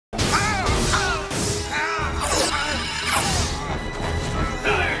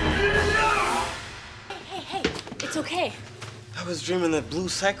okay? I was dreaming that Blue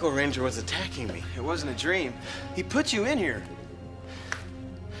Psycho Ranger was attacking me. It wasn't a dream. He put you in here.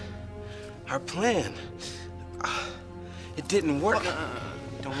 Our plan. It didn't work.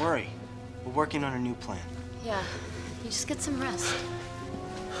 Don't worry. We're working on a new plan. Yeah, you just get some rest.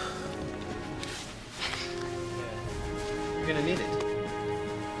 You're gonna need it.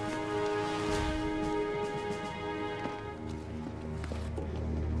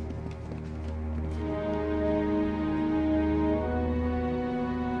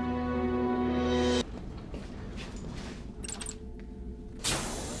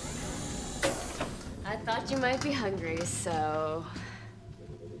 I thought you might be hungry, so...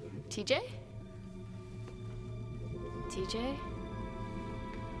 TJ? TJ?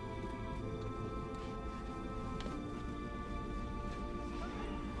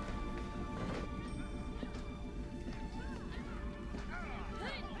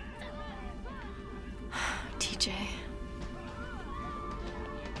 TJ.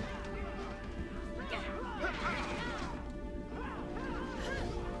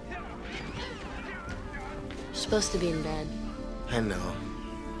 You're supposed to be in bed. I know,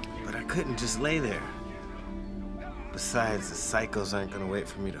 but I couldn't just lay there. Besides, the psychos aren't gonna wait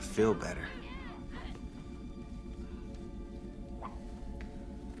for me to feel better.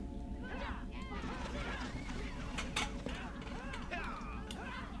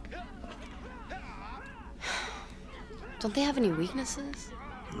 Don't they have any weaknesses?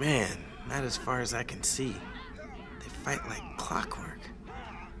 Man, not as far as I can see. They fight like clockwork.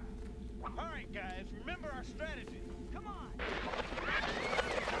 All right, guys, remember our strategy. Come on.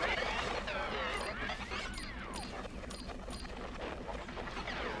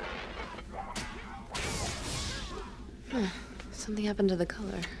 Something happened to the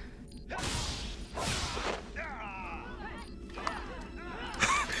color.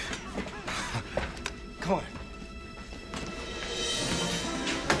 Come on.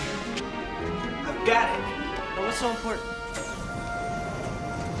 I've got it. Oh, what's so important?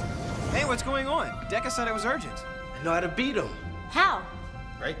 Hey, what's going on? Deca said it was urgent. I know how to beat them. How?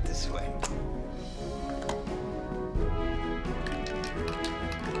 Right this way.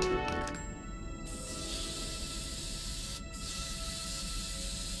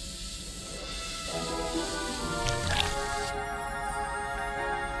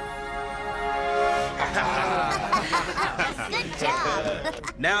 Good job.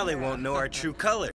 Now they won't know our true color.